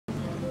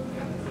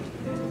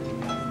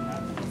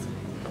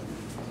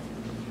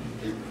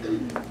I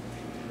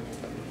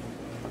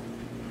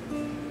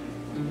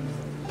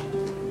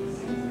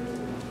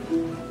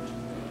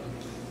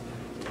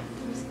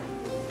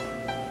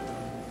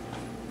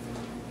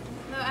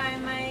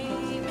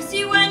might miss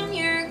you when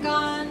you're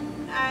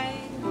gone. I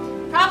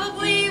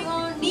probably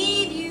won't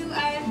need you.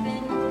 I've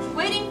been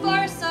waiting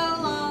for so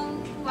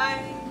long.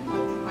 Why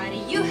do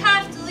you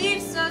have to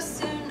leave so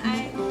soon?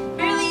 I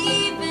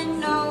barely even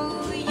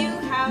know you.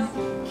 How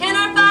can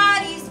our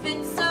bodies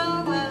fit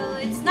so well?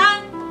 It's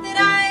not that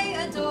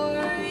I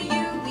adore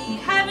you. We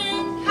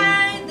haven't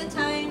had the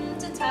time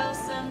to tell.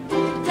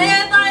 Someday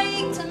I'd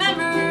like to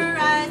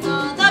memorize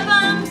all the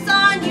bumps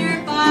on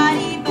your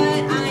body,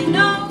 but I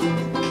know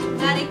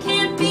that it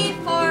can't be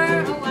for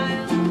a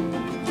while.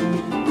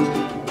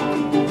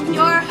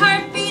 Your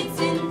heart beats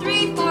in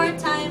 3/4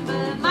 time,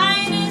 but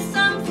mine is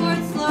some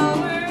fourth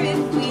slower. If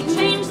we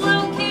change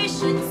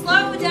location,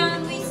 slow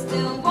down, we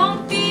still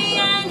won't be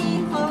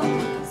any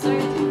closer.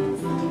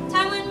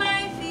 Time when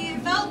my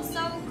feet felt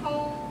so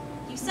cold,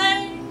 you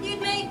said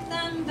you'd make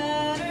them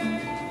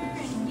better,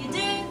 and you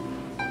did,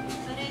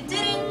 but it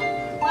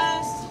didn't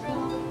last for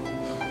long.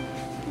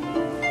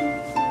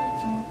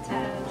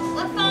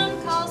 Telephone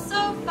call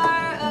so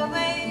far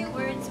away,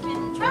 words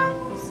can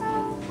travel so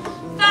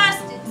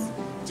fast. It's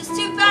just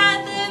too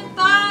bad that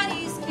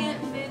bodies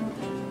can't fit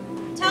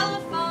through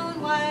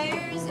telephone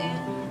wires,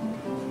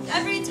 and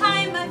every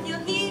time I feel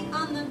heat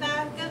on the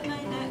back of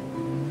my neck,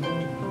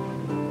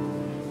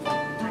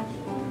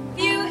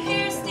 you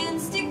hair stand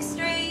stick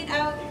straight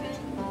out,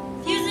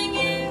 confusing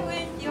you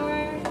with your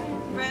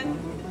breath.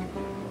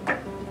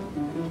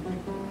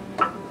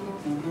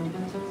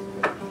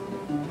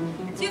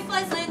 Two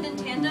flies land in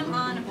tandem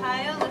on a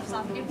pile of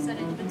soft grapes set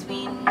in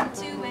between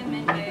two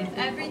women, with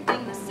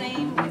everything the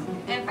same, with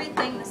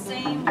everything the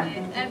same,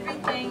 with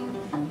everything.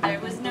 There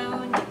was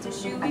no need to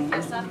shoe, we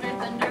feel softer,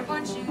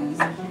 thunderborn shoes.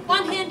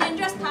 One hand in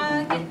dress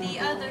pocket, the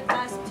other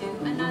clasped to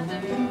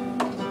another.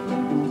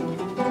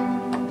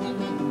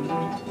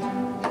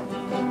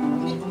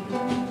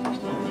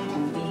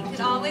 We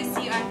could always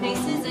see our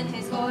faces in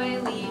his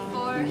oily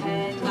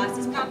forehead,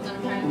 glasses propped on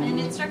a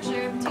permanent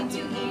structure between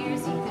two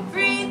ears. He could